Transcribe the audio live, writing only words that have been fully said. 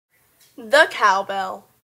the cowbell.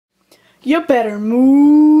 You better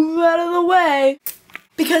move out of the way.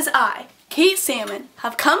 Because I, Kate Salmon,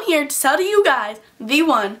 have come here to tell to you guys the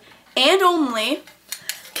one and only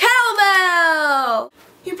cowbell!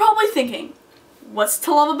 You're probably thinking, what's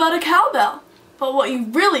to love about a cowbell? But what you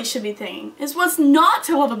really should be thinking is what's not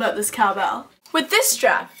to love about this cowbell. With this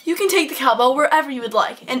strap, you can take the cowbell wherever you would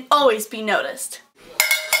like and always be noticed.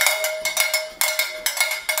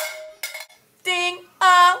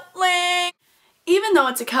 Ding-a-ling! Even though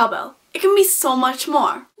it's a cowbell, it can be so much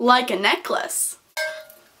more, like a necklace.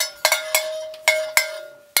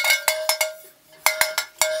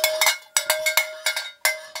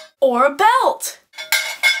 Or a belt.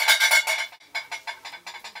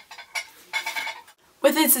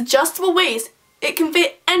 With its adjustable waist, it can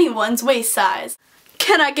fit anyone's waist size.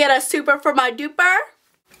 Can I get a super for my duper?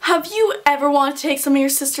 Have you ever wanted to take some of your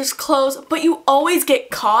sister's clothes, but you always get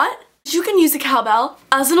caught? You can use the cowbell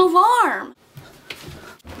as an alarm.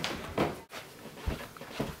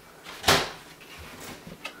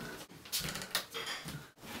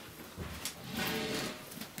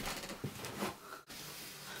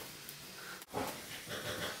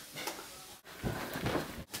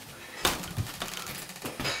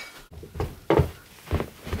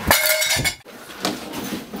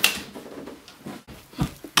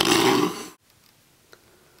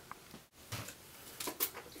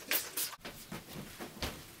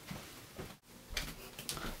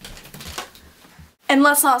 And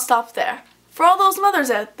let's not stop there. For all those mothers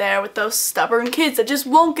out there with those stubborn kids that just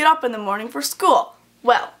won't get up in the morning for school,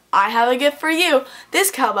 well, I have a gift for you. This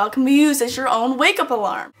cowbell can be used as your own wake-up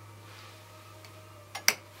alarm.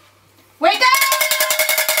 Wake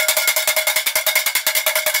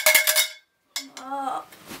up!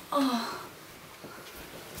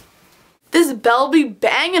 This bell be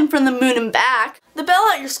banging from the moon and back. The bell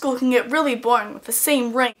at your school can get really boring with the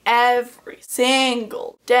same ring every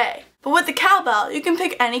single day. But with the cowbell, you can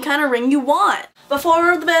pick any kind of ring you want.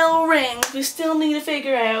 Before the bell rings, we still need to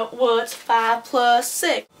figure out what's 5 plus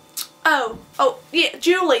 6. Oh, yeah,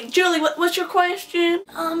 Julie, what's your question?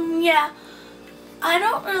 Yeah, I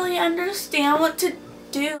don't really understand what to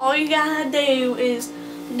do. All you gotta do is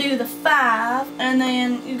do the 5, and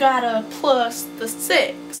then you gotta plus the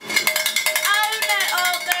 6.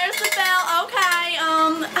 Oh, there's the bell. Okay,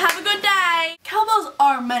 have a good day. Cowbells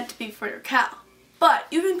are meant to be for your cow. But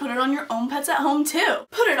you can put it on your own pets at home too.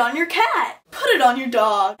 Put it on your cat. Put it on your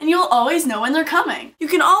dog. And you'll always know when they're coming. You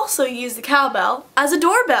can also use the cowbell as a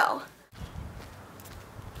doorbell.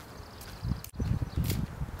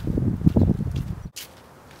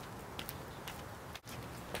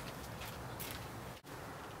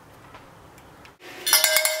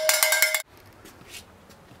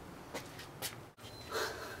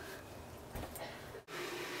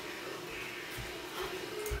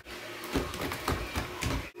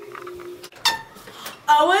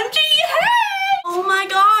 OMG, hey! Oh my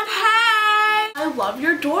god, hey! I love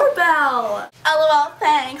your doorbell. LOL,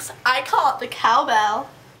 thanks. I call it the cowbell.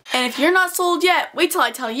 And if you're not sold yet, wait till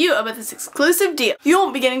I tell you about this exclusive deal. You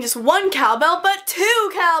won't be getting just 1 cowbell, but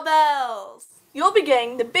 2 cowbells. You'll be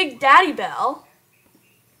getting the Big Daddy Bell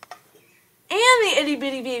and the Itty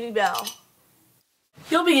Bitty Baby Bell.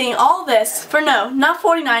 You'll be getting all this for not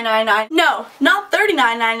 $49.99, no, not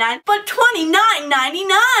 $39.99, but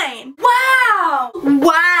 $29.99. Wow!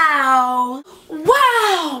 Wow!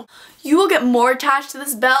 Wow! You will get more attached to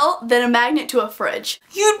this bell than a magnet to a fridge.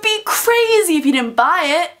 You'd be crazy if you didn't buy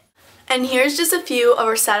it. And here's just a few of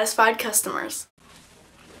our satisfied customers.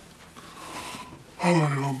 Hi,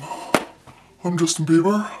 I'm Justin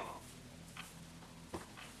Bieber.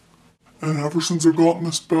 And ever since I've gotten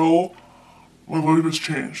this bell, my life has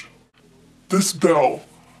changed. This bell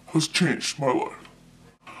has changed my life.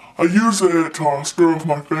 I use it to scare off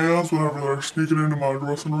my fans whenever they're sneaking into my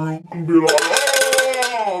dressing room and be like,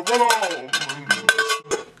 oh, no, and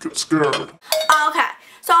get scared. Okay,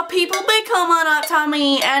 so people be coming up to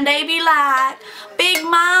me and they be like, Big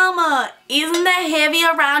Mama, isn't that heavy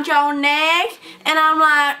around your neck? And I'm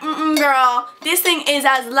like, girl, this thing is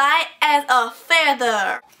as light as a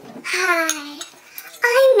feather. Hi.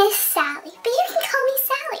 I'm Miss Sally, but you can call me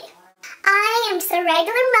Sally. I am just a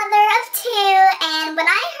regular mother of 2, and when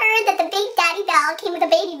I heard that the Big Daddy Bell came with a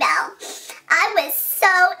baby bell, I was so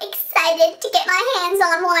excited to get my hands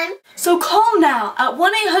on one. So call now at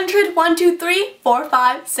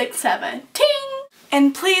 1-800-123-4567. Ting!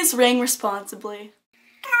 And please ring responsibly.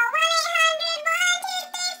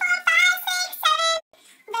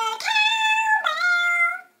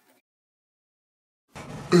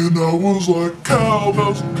 And I was like,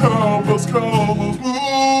 cowbells, cowbells, cowbells,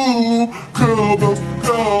 moo. Cowbells,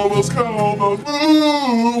 cowbells, cowbells,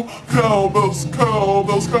 moo. cowbells,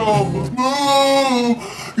 cowbells, cowbells, moo!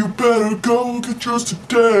 You better go get yours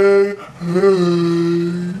today.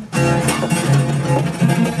 Hey.